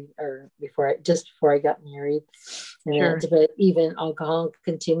married, or before I got married. And sure. But even alcohol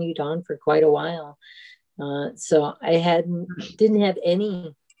continued on for quite a while. So I didn't have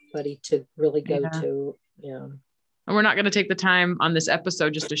anybody to really go to. Yeah. And we're not going to take the time on this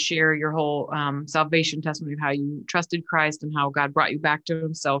episode just to share your whole salvation testimony of how you trusted Christ and how God brought you back to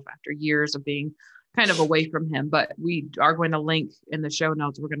himself after years of being kind of away from him. But we are going to link in the show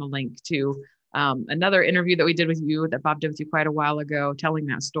notes. We're going to link to another interview that we did with you, that Bob did with you quite a while ago, telling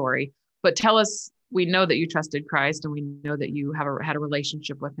that story. But tell us, we know that you trusted Christ and we know that you had a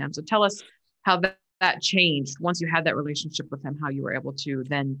relationship with him. So tell us how that changed once you had that relationship with him, how you were able to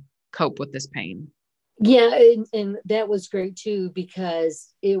then cope with this pain. Yeah, and that was great too,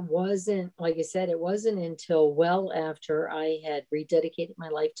 because it wasn't, like I said, it wasn't until well after I had rededicated my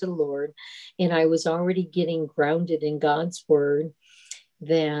life to the Lord and I was already getting grounded in God's word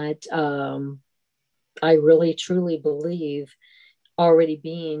that I really truly believe, already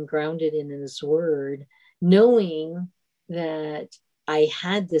being grounded in his word, knowing that I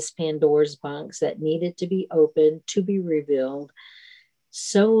had this Pandora's box that needed to be opened, to be revealed,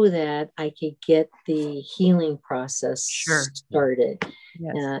 so that I could get the healing process started.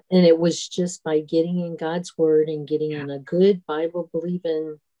 Yes. And it was just by getting in God's word and getting in a good Bible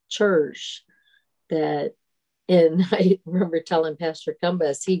believing church that, and I remember telling Pastor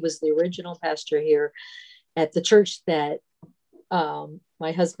Cumbas, he was the original pastor here at the church that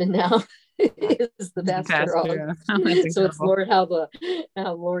my husband now is the pastor of. So it's Lord, how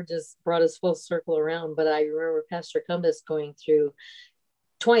Lord just brought us full circle around. But I remember Pastor Cumbas going through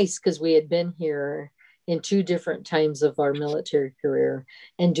twice, because we had been here in 2 different times of our military career,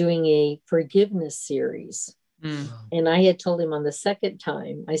 and doing a forgiveness series. And I had told him on the second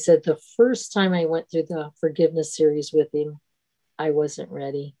time, I said, the first time I went through the forgiveness series with him, I wasn't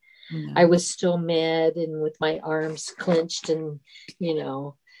ready. I was still mad and with my arms clenched and,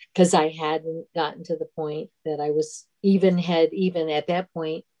 because I hadn't gotten to the point that I was even at that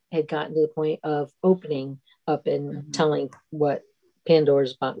point had gotten to the point of opening up and telling what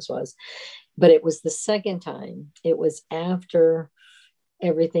Pandora's box was. But it was the second time. It was after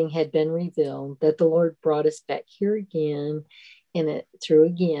everything had been revealed that the Lord brought us back here again, and it through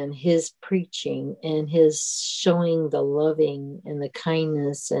again his preaching and his showing the loving and the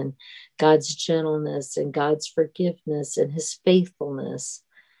kindness and God's gentleness and God's forgiveness and his faithfulness,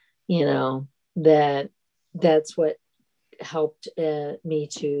 that's what helped me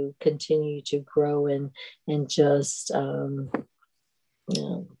to continue to grow and just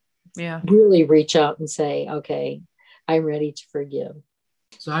really reach out and say, okay, I'm ready to forgive.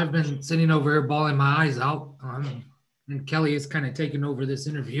 So I've been sitting over here bawling my eyes out, and Kelly is kind of taking over this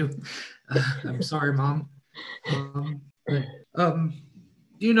interview. I'm sorry, Mom.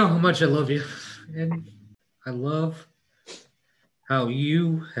 You know how much I love you, and I love how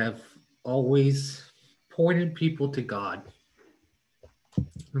you have always pointed people to God.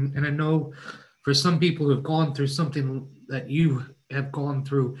 And I know for some people who have gone through something that you have gone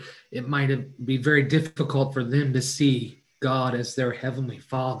through, it might be very difficult for them to see God as their heavenly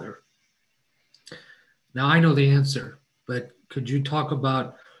Father. Now I know the answer, but could you talk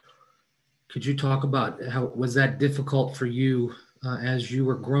about how was that difficult for you as you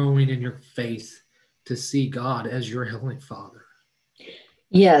were growing in your faith to see God as your heavenly Father?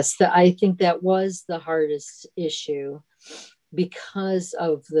 Yes, I think that was the hardest issue because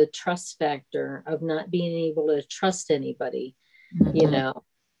of the trust factor of not being able to trust anybody,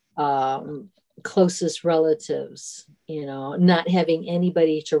 closest relatives, not having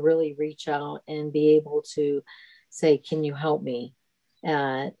anybody to really reach out and be able to say, can you help me?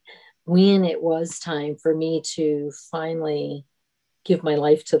 When it was time for me to finally give my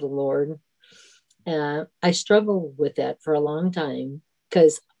life to the Lord, I struggled with that for a long time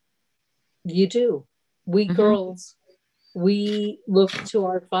because we girls, we look to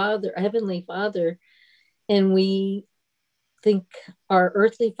our Father, Heavenly Father, and we think our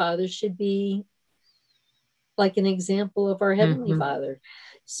earthly father should be like an example of our Heavenly Father.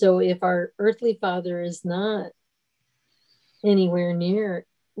 So if our earthly father is not anywhere near,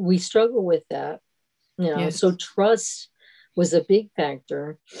 we struggle with that. So trust was a big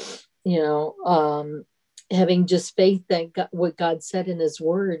factor, having just faith that what God said in his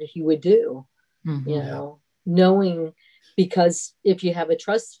word he would do, knowing, because if you have a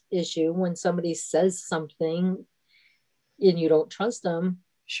trust issue, when somebody says something and you don't trust them,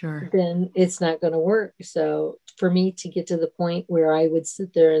 then it's not going to work. So for me to get to the point where I would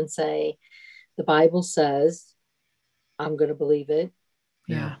sit there and say, the Bible says, I'm going to believe it.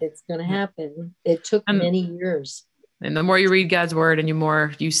 Yeah. It's going to happen. It took many years. And the more you read God's word and the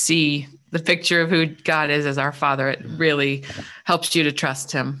more you see the picture of who God is as our Father, it really helps you to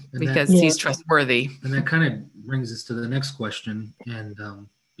trust him because he's trustworthy. And that kind of brings us to the next question. And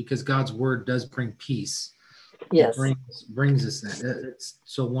because God's word does bring peace. Yes. It brings us that. It's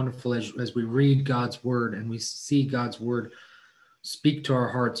so wonderful as we read God's word and we see God's word speak to our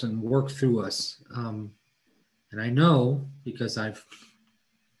hearts and work through us. And I know because I've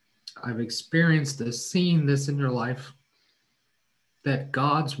experienced this, seen this in your life, that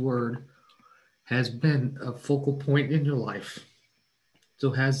God's word has been a focal point in your life.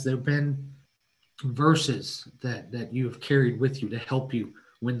 So has there been verses that you have carried with you to help you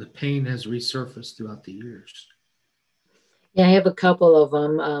when the pain has resurfaced throughout the years? Yeah, I have a couple of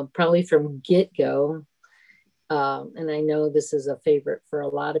them, probably from get-go. And I know this is a favorite for a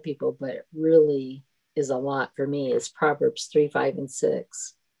lot of people, but it really is a lot for me. It's Proverbs 3, 5, and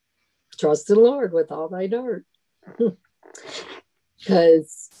 6. Trust the Lord with all thy heart.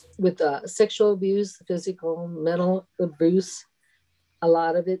 Because with sexual abuse, physical, mental abuse, a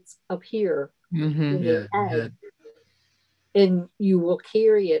lot of it's up here in your head. And you will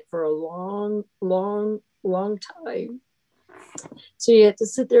carry it for a long, long, long time. So you have to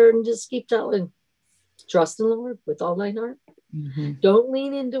sit there and just keep telling, trust in the Lord with all thine heart. Don't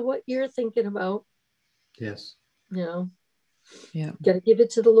lean into what you're thinking about. Yes. Got to give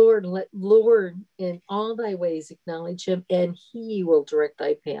it to the Lord and let Lord in all thy ways acknowledge him, and he will direct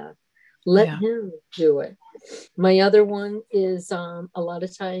thy path. Let him do it. My other one is a lot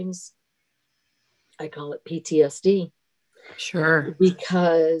of times I call it PTSD. Sure.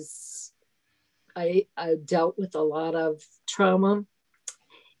 Because I dealt with a lot of trauma,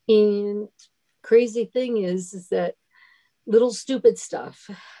 and crazy thing is that little stupid stuff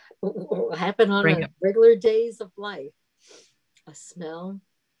will happen on a regular days of life. A smell,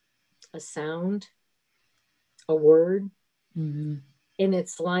 a sound, a word. And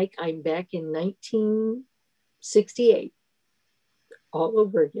it's like I'm back in 1968. all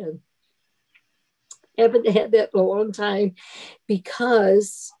over again. Haven't had that in a long time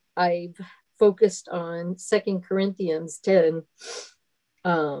because I've focused on 2 Corinthians 10,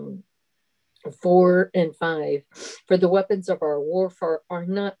 4 and 5. For the weapons of our warfare are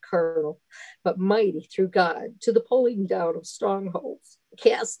not carnal, but mighty through God to the pulling down of strongholds,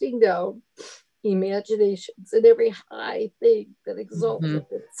 casting down imaginations and every high thing that exalts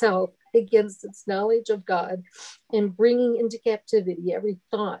itself against its knowledge of God, and bringing into captivity every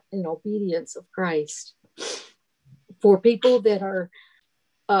thought in obedience of Christ. For people that are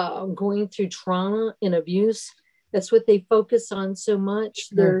going through trauma and abuse, that's what they focus on so much.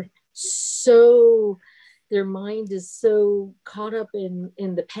 Their mind is so caught up in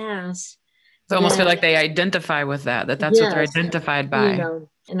the past. They almost feel like they identify with that's what they're identified by.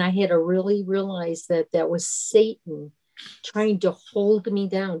 And I had to really realize that was Satan trying to hold me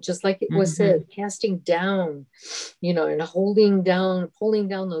down, just like it was said, casting down, and pulling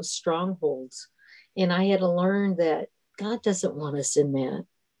down those strongholds. And I had to learn that God doesn't want us in that.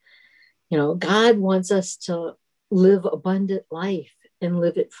 God wants us to live abundant life and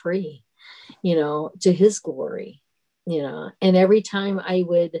live it free, to his glory, and every time I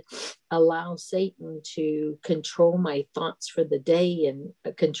would allow Satan to control my thoughts for the day and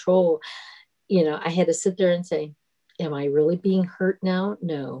control, I had to sit there and say, am I really being hurt now?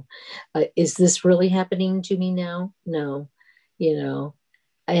 No. Is this really happening to me now? No.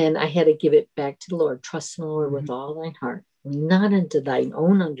 And I had to give it back to the Lord. Trust in the Lord with all thine heart, not into thine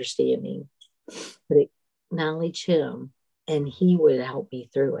own understanding, but acknowledge him, and he would help me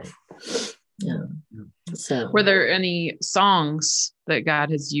through it. So, were there any songs that God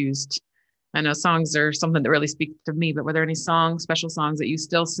has used? I know songs are something that really speak to me, but were there any special songs that you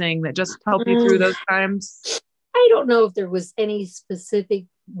still sing that just help you through those times? I don't know if there was any specific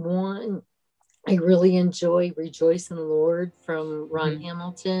one. I really enjoy Rejoice in the Lord from Ron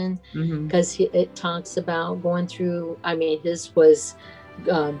Hamilton, because it talks about going through, his was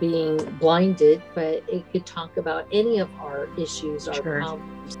being blinded, but it could talk about any of our issues, our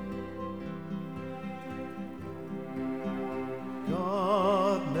problems.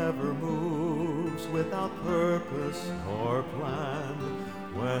 God never moves without purpose or plan.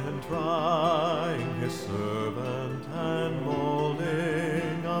 When trying his servant and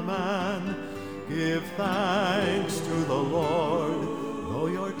molding a man, give thanks to the Lord, though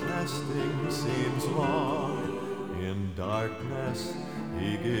your testing seems long. In darkness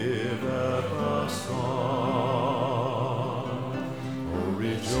he giveth a song. Oh,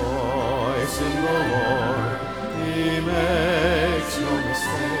 rejoice in the Lord, he makes no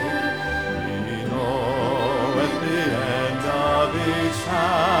mistake. He knoweth the end of each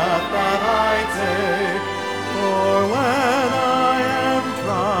path that I take. For when I am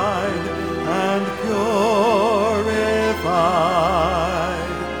tried and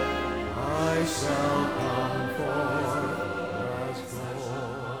purified, I shall come forth as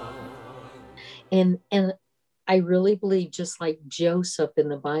gold. And I really believe, just like Joseph in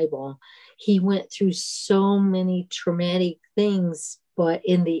the Bible, he went through so many traumatic things, but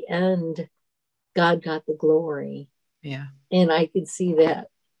in the end, God got the glory. Yeah. And I can see that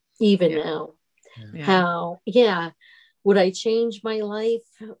even now. Yeah. How, would I change my life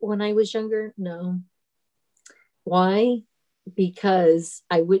when I was younger? No. Why? Because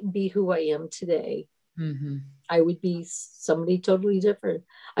I wouldn't be who I am today. I would be somebody totally different.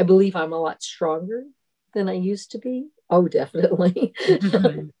 I believe I'm a lot stronger than I used to be. Oh, definitely.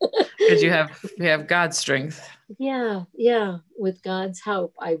 Because you have God's strength. Yeah. With God's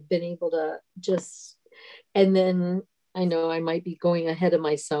help, I've been able to and then I know I might be going ahead of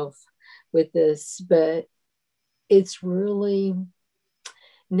myself with this, but it's really,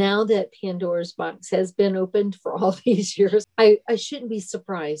 now that Pandora's box has been opened for all these years, I shouldn't be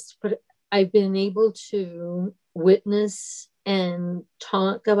surprised, but I've been able to witness and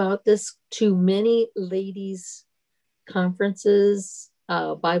talk about this to many ladies' conferences,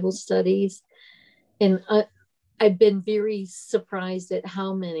 Bible studies. And I've been very surprised at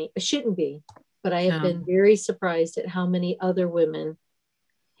how many, I shouldn't be, but I have been very surprised at how many other women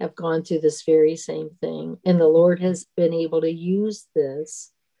have gone through this very same thing. And the Lord has been able to use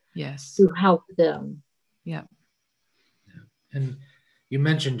this to help them. Yeah. And you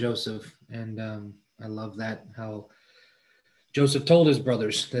mentioned Joseph, and I love that, how Joseph told his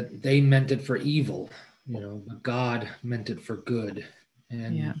brothers that they meant it for evil, but God meant it for good.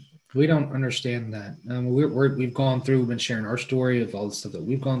 And we don't understand that. We've gone through, we've been sharing our story of all the stuff that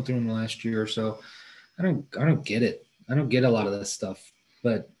we've gone through in the last year or so. I don't get it. I don't get a lot of that stuff,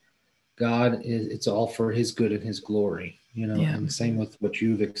 but God it's all for his good and his glory, and same with what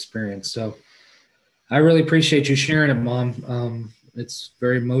you've experienced. So I really appreciate you sharing it, Mom. It's a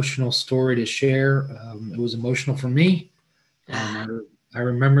very emotional story to share. It was emotional for me. I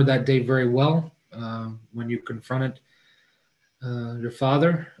remember that day very well when you confronted your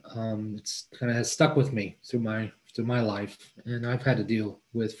father. It's kind of has stuck with me through my life, and I've had to deal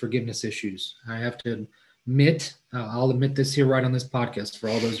with forgiveness issues. I have to admit, I'll admit this here right on this podcast for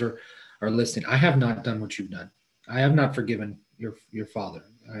all those who are listening. I have not done what you've done. I have not forgiven your father.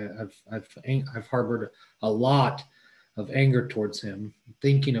 I've harbored a lot of anger towards him,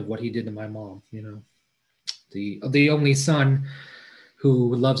 thinking of what he did to my mom. You know, the only son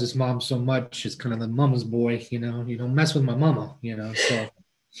who loves his mom so much is kind of the mama's boy. You know, you don't mess with my mama. You know,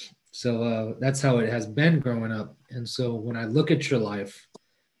 so that's how it has been growing up. And so when I look at your life,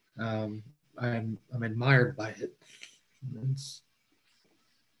 I'm admired by it,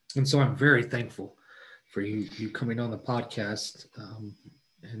 and so I'm very thankful for you coming on the podcast,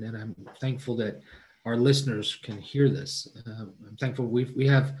 and then I'm thankful that our listeners can hear this. I'm thankful we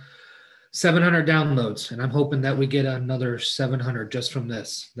have 700 downloads, and I'm hoping that we get another 700 just from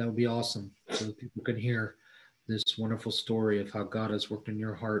this. That would be awesome, so that people can hear this wonderful story of how God has worked in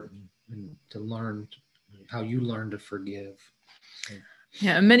your heart and to learn how you learn to forgive. So,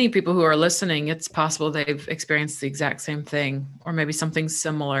 yeah, and many people who are listening, it's possible they've experienced the exact same thing or maybe something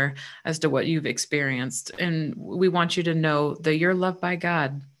similar as to what you've experienced. And we want you to know that you're loved by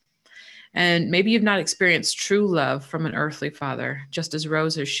God. And maybe you've not experienced true love from an earthly father, just as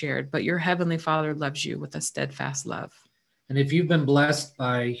Rose has shared, but your heavenly Father loves you with a steadfast love. And if you've been blessed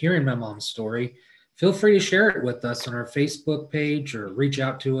by hearing my mom's story, feel free to share it with us on our Facebook page or reach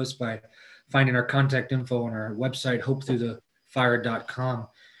out to us by finding our contact info on our website, hopethroughthefire.com.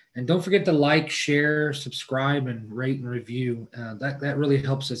 And don't forget to like, share, subscribe, and rate and review. That really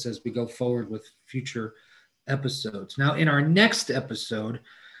helps us as we go forward with future episodes. Now, in our next episode,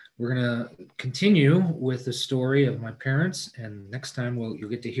 we're going to continue with the story of my parents. And next time you'll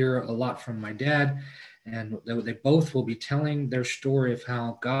get to hear a lot from my dad. And they both will be telling their story of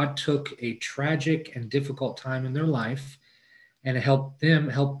how God took a tragic and difficult time in their life and helped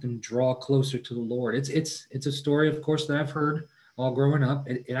them draw closer to the Lord. It's a story, of course, that I've heard all growing up.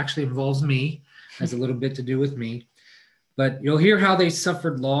 It actually involves me, has a little bit to do with me. But you'll hear how they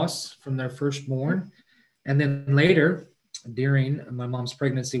suffered loss from their firstborn. And then later, during my mom's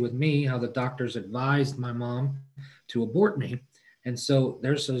pregnancy with me, how the doctors advised my mom to abort me. And so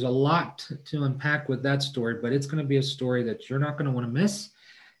there's a lot to unpack with that story, but it's going to be a story that you're not going to want to miss.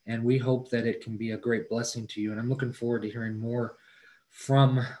 And we hope that it can be a great blessing to you. And I'm looking forward to hearing more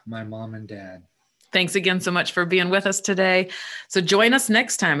from my mom and dad. Thanks again so much for being with us today. So join us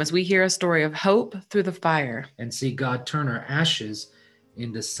next time as we hear a story of hope through the fire. And see God turn our ashes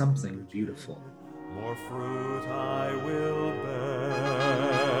into something beautiful. More fruit I will bear.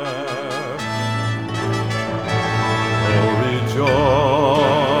 Oh, rejoice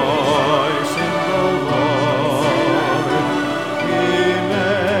in the Lord. He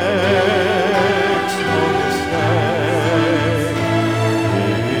makes no mistake.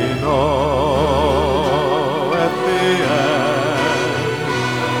 He knoweth the end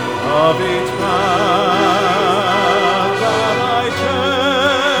of each man.